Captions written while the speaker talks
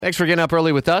Thanks for getting up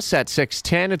early with us at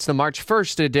 6:10. It's the March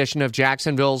 1st edition of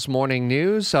Jacksonville's Morning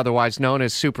News, otherwise known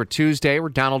as Super Tuesday, where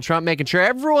Donald Trump making sure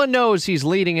everyone knows he's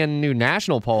leading in a new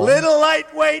national poll. Little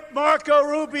lightweight Marco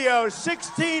Rubio,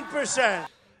 16%.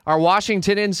 Our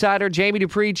Washington insider, Jamie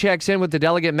Dupree, checks in with the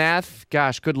delegate math.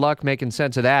 Gosh, good luck making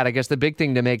sense of that. I guess the big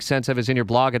thing to make sense of is in your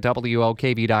blog at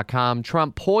WOKV.com.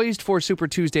 Trump poised for Super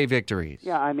Tuesday victories.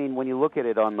 Yeah, I mean, when you look at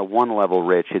it on the one level,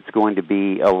 Rich, it's going to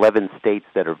be 11 states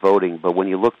that are voting. But when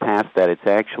you look past that, it's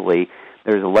actually,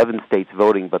 there's 11 states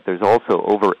voting, but there's also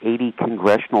over 80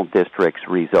 congressional districts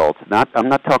results. I'm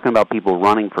not talking about people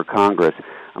running for Congress.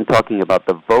 I'm talking about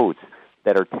the votes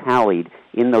that are tallied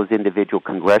in those individual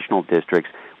congressional districts,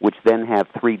 which then have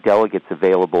 3 delegates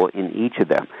available in each of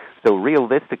them. So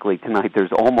realistically tonight,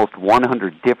 there's almost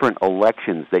 100 different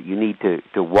elections that you need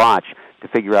to watch to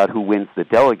figure out who wins the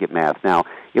delegate math. Now,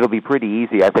 it'll be pretty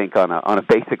easy, I think, on a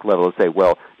basic level to say,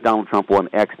 well, Donald Trump won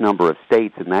X number of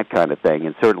states and that kind of thing.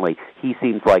 And certainly, he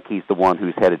seems like he's the one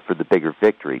who's headed for the bigger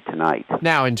victory tonight.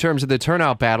 Now, in terms of the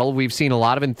turnout battle, we've seen a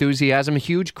lot of enthusiasm,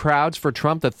 huge crowds for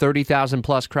Trump, the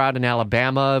 30,000-plus crowd in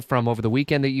Alabama from over the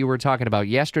weekend that you were talking about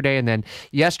yesterday. And then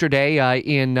yesterday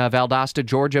in Valdosta,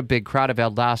 Georgia, big crowd of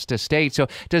Valdosta State. So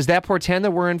does that portend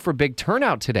that we're in for big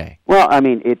turnout today? Well, I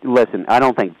mean, listen, I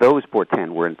don't think those portend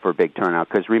we're in for a big turnout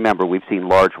because, remember, we've seen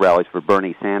large rallies for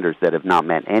Bernie Sanders that have not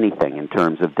meant anything in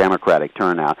terms of Democratic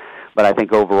turnout. But I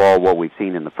think overall what we've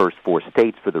seen in the first 4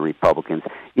 states for the Republicans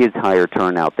is higher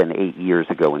turnout than 8 years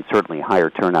ago, and certainly higher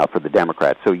turnout for the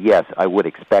Democrats. So, yes, I would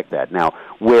expect that. Now,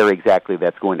 where exactly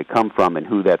that's going to come from and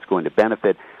who that's going to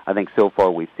benefit, I think so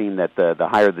far we've seen that the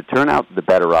higher the turnout, the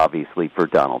better, obviously, for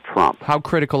Donald Trump. How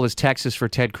critical is Texas for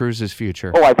Ted Cruz's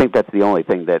future? Oh, I think that's the only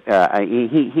thing that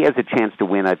he has a chance to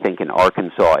win, I think, in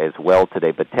Arkansas as well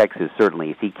today. But Texas,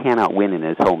 certainly, if he cannot win in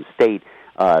his home state,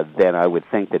 then I would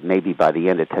think that maybe by the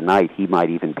end of tonight he might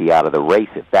even be out of the race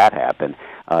if that happened.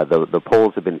 The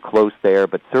polls have been close there,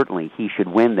 but certainly he should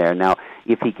win there. Now,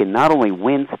 if he can not only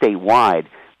win statewide,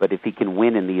 but if he can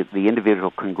win in the individual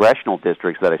congressional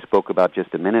districts that I spoke about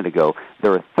just a minute ago,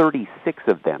 there are 36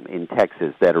 of them in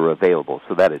Texas that are available.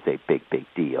 So that is a big, big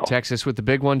deal. Texas with the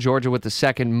big one, Georgia with the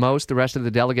second most. The rest of the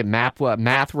delegate math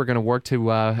we're going to work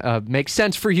to make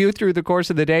sense for you through the course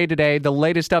of the day today. The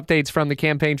latest updates from the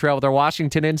campaign trail with our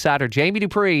Washington insider, Jamie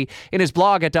Dupree, in his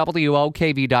blog at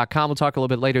WOKV.com. We'll talk a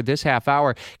little bit later this half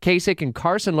hour. Kasich and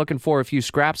Carson looking for a few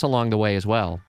scraps along the way as well.